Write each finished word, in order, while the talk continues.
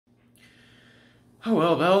Oh,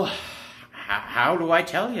 well, Bill, how do I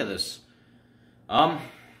tell you this? I'm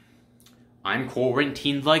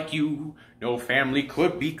quarantined like you. No family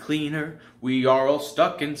could be cleaner. We are all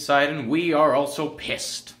stuck inside and we are all so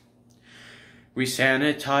pissed. We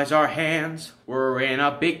sanitize our hands. We're in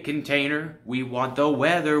a big container. We want the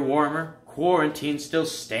weather warmer. Quarantine still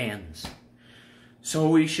stands. So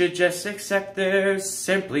we should just accept there's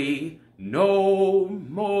simply no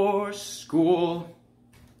more school.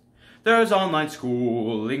 There's online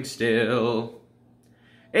schooling still.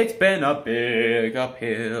 It's been a big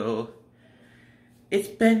uphill. It's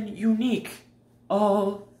been unique,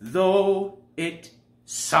 although it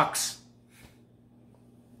sucks.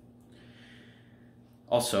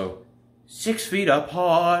 Also, 6 feet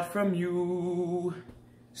apart from you.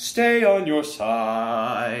 Stay on your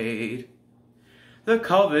side. The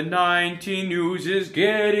COVID-19 news is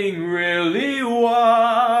getting really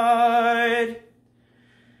wide.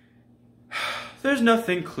 There's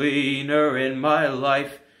nothing cleaner in my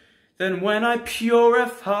life than when I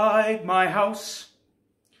purified my house.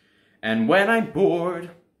 And when I'm bored,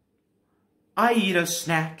 I eat a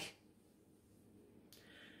snack.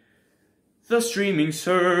 The streaming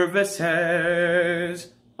services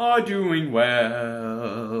are doing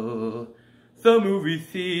well. The movie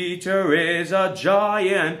theater is a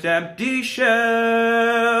giant empty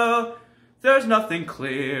shell. There's nothing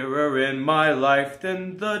clearer in my life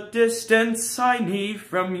than the distance I need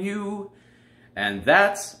from you. And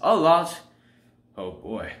that's a lot. Oh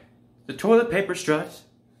boy. The toilet paper strut.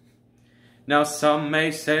 Now some may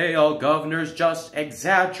say all governors just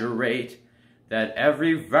exaggerate, that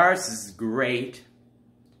every verse is great.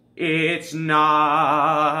 It's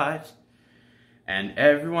not. And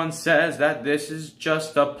everyone says that this is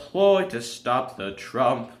just a ploy to stop the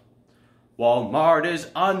Trump. Walmart is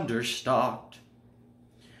understocked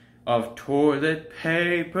of toilet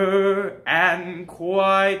paper, and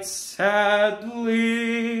quite sadly,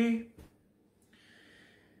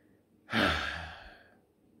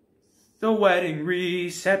 the wedding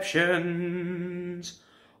receptions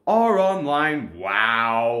are online,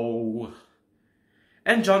 wow.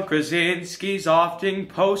 And John Krasinski's often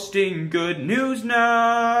posting good news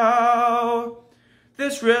now.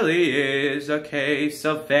 This really is a case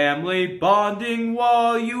of family bonding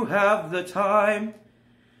while you have the time.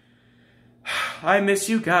 I miss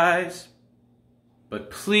you guys, but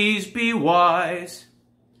please be wise.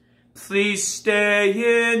 Please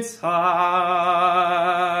stay inside.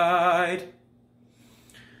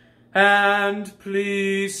 And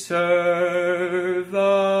please survive.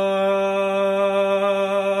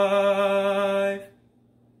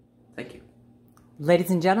 Thank you. Ladies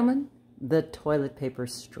and gentlemen, The Toilet Paper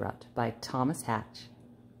Strut by Thomas Hatch.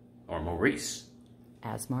 Or Maurice.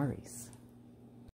 As Maurice.